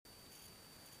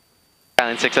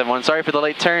Island 671, sorry for the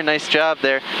late turn, nice job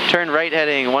there. Turn right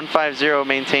heading 150,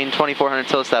 maintain 2400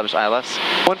 till established ILS.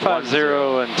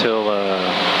 150 until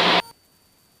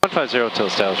 150 till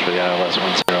established for the ILS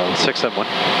 10 671.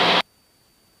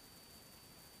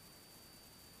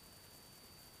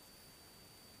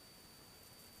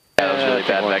 That was really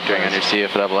bad vectoring on your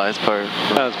CFII part.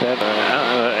 That was bad.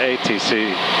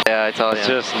 ATC. Yeah, I tell you. It's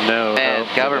just no Man,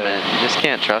 help government, you just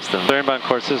can't trust them. Clearing bound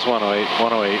course is 108,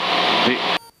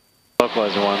 108.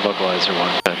 Localizer 1, localizer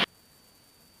 1.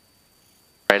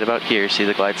 Right about here, see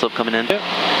the glide slope coming in? Yep.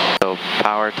 So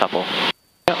power tuple.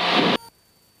 Yep.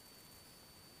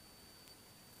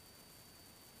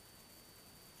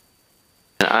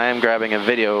 And I am grabbing a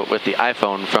video with the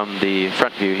iPhone from the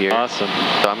front view here. Awesome.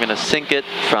 So I'm going to sync it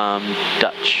from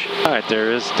Dutch. All right,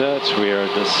 there is Dutch. We are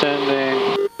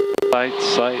descending.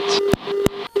 Lights, lights.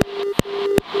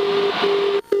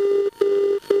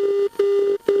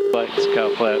 Lights, cow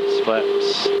flaps,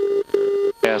 flaps.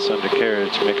 Gas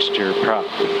undercarriage, mixture, prop.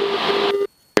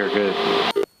 You're good.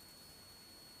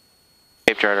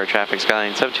 Cape Girardeau traffic,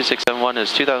 Skyline 72671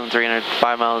 is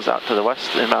 2,305 miles out to the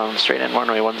west, inbound straight in,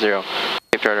 runway 10.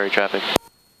 Cape Girardeau traffic.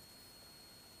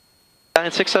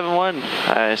 Skyline 671,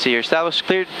 I see you're established,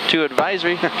 cleared to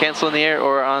advisory, cancel in the air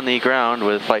or on the ground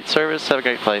with flight service. Have a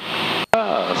great flight.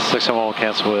 671 will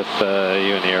cancel with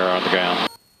you in the air or on the ground.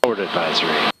 Forward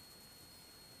advisory.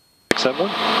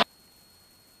 671.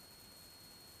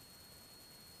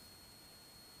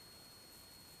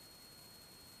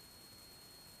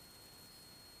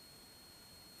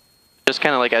 Just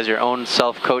kind of like as your own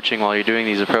self-coaching while you're doing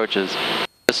these approaches.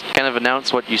 Just kind of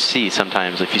announce what you see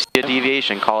sometimes. If you see a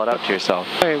deviation, call it out to yourself.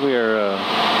 Okay, we are a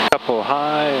couple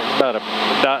high, about a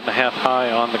dot and a half high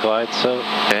on the glide slope.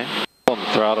 Okay. Pulling the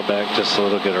throttle back just a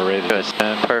little, get a rate of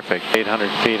descent. Perfect.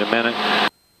 800 feet a minute.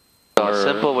 So a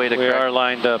simple way to We are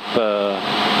lined up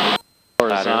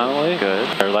horizontally,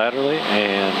 good, or laterally,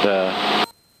 and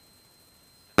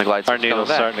the glide our needle's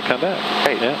starting to come back.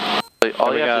 Great. Yeah. So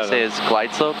all you have to say is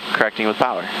glide slope, correcting with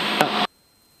power.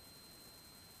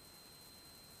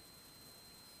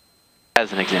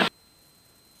 As an example.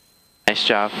 Nice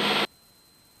job.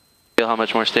 Feel how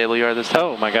much more stable you are this time?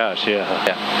 Oh my gosh,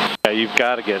 yeah. Yeah. You've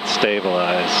got to get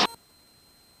stabilized.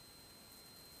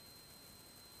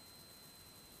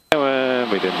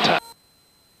 We didn't time.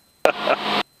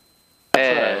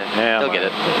 Yeah, you'll get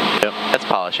it. Yep. That's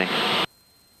polishing.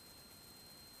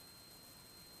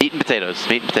 Meat and potatoes,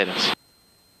 meat and potatoes.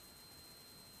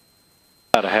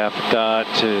 About a half a dot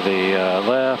to the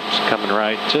left, coming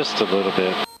right just a little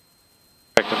bit.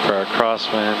 Correcting for our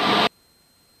crosswind.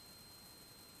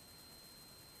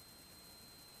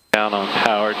 Down on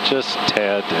power, just a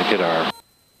tad to get our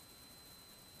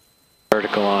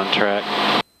vertical on track.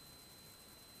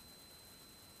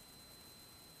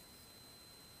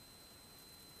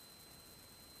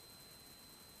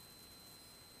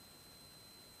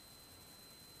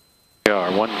 We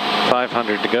are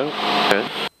 500 to go. Good.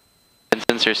 And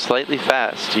since you're slightly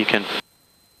fast, you can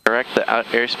correct the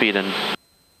airspeed and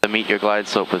to meet your glide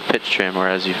slope with pitch trim or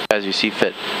as you see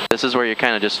fit. This is where you're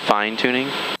kind of just fine tuning.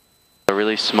 So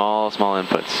really small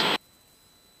inputs.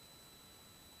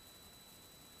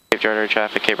 Cape Girardeau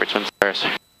traffic, Cape Twin Stars.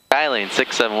 Skylane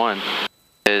 671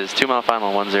 is 2 mile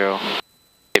final 10.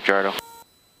 Cape Girardeau.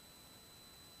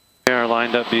 We are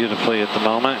lined up beautifully at the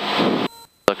moment.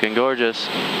 Looking gorgeous.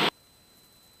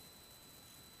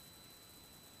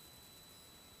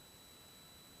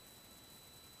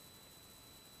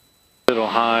 Little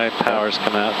high, powers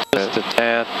come out just a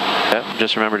tad. Yep,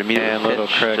 just remember to meet it and with little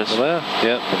pitch. correct Just left.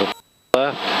 Yep, little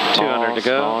left. 200 to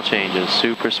go. Small changes,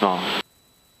 super small.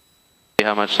 See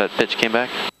how much that pitch came back?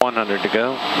 100 to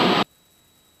go.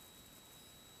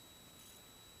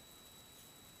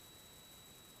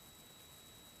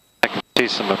 I can see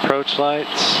some approach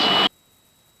lights.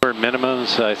 For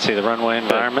minimums, I see the runway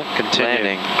environment. Continue.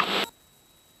 Landing.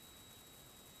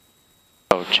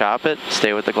 So chop it,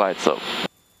 stay with the glide slope.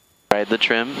 Ride the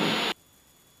trim,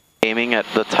 aiming at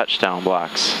the touchdown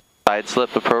blocks. Side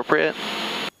slip appropriate.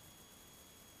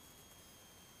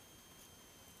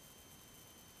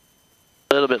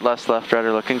 A little bit less left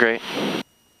rudder, looking great.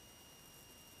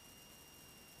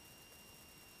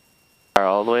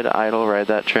 All the way to idle, ride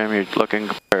that trim, you're looking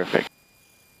perfect.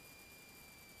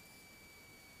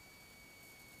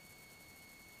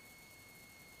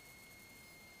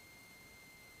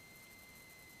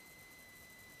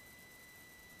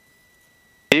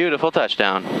 Beautiful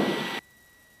touchdown.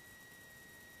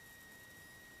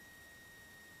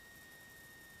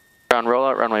 On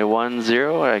rollout, runway 10,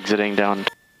 exiting down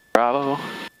Bravo.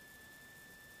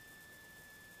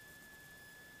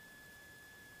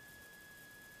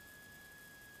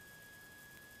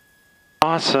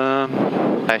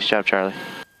 Awesome. Nice job, Charlie.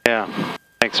 Yeah.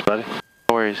 Thanks, buddy.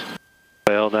 No worries.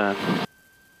 Well done. All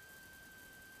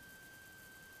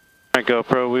right,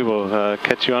 GoPro, we will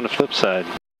catch you on the flip side.